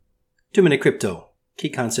2-Minute Crypto, Key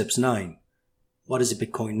Concepts 9. What is a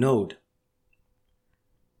Bitcoin node?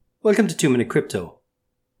 Welcome to 2-Minute Crypto.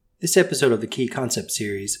 This episode of the Key Concepts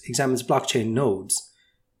series examines blockchain nodes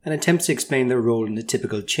and attempts to explain their role in a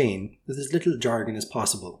typical chain with as little jargon as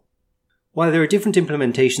possible. While there are different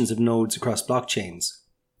implementations of nodes across blockchains,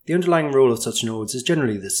 the underlying role of such nodes is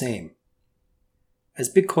generally the same.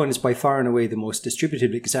 As Bitcoin is by far and away the most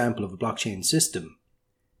distributed example of a blockchain system,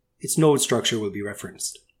 its node structure will be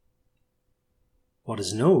referenced. What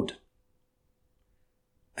is a node?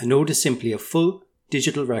 A node is simply a full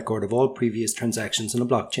digital record of all previous transactions on a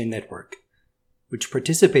blockchain network, which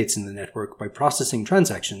participates in the network by processing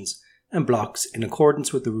transactions and blocks in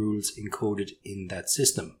accordance with the rules encoded in that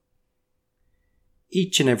system.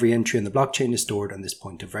 Each and every entry in the blockchain is stored on this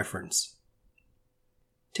point of reference.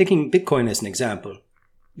 Taking Bitcoin as an example,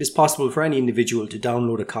 it is possible for any individual to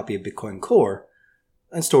download a copy of Bitcoin Core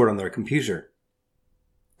and store it on their computer.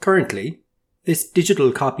 Currently, this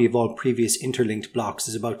digital copy of all previous interlinked blocks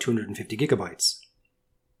is about 250 gigabytes.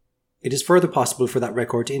 It is further possible for that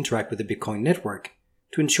record to interact with the Bitcoin network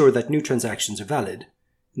to ensure that new transactions are valid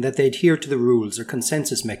and that they adhere to the rules or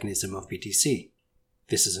consensus mechanism of BTC.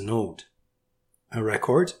 This is a node. A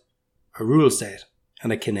record, a rule set,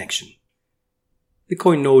 and a connection.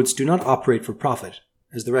 Bitcoin nodes do not operate for profit,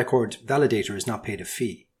 as the record validator is not paid a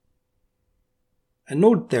fee. A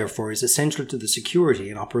node, therefore, is essential to the security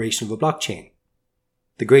and operation of a blockchain.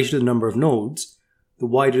 The greater the number of nodes, the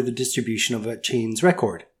wider the distribution of a chain's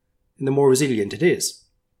record, and the more resilient it is.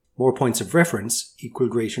 More points of reference equal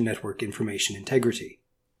greater network information integrity.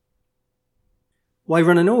 Why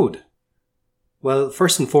run a node? Well,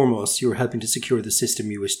 first and foremost, you are helping to secure the system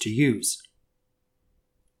you wish to use.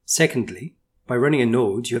 Secondly, by running a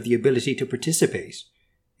node, you have the ability to participate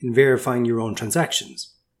in verifying your own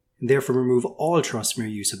transactions, and therefore remove all trust from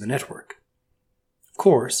your use of the network. Of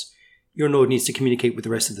course, your node needs to communicate with the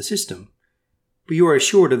rest of the system, but you are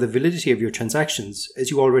assured of the validity of your transactions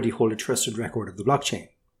as you already hold a trusted record of the blockchain.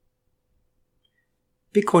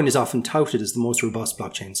 Bitcoin is often touted as the most robust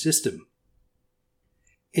blockchain system.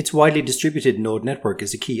 Its widely distributed node network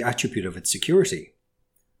is a key attribute of its security.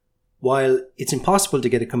 While it's impossible to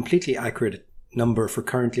get a completely accurate number for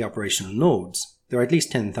currently operational nodes, there are at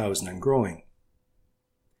least 10,000 and growing.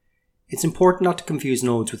 It's important not to confuse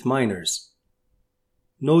nodes with miners.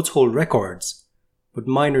 Nodes hold records, but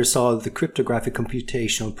miners solve the cryptographic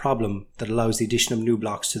computational problem that allows the addition of new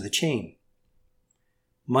blocks to the chain.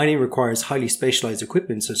 Mining requires highly specialized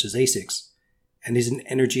equipment such as ASICs, and is an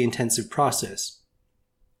energy-intensive process.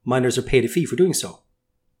 Miners are paid a fee for doing so.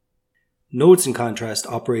 Nodes, in contrast,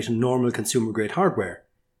 operate on normal consumer-grade hardware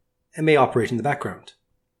and may operate in the background.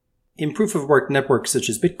 In proof-of-work networks such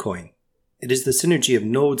as Bitcoin, it is the synergy of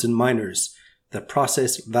nodes and miners that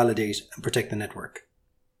process, validate, and protect the network.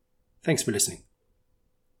 Thanks for listening.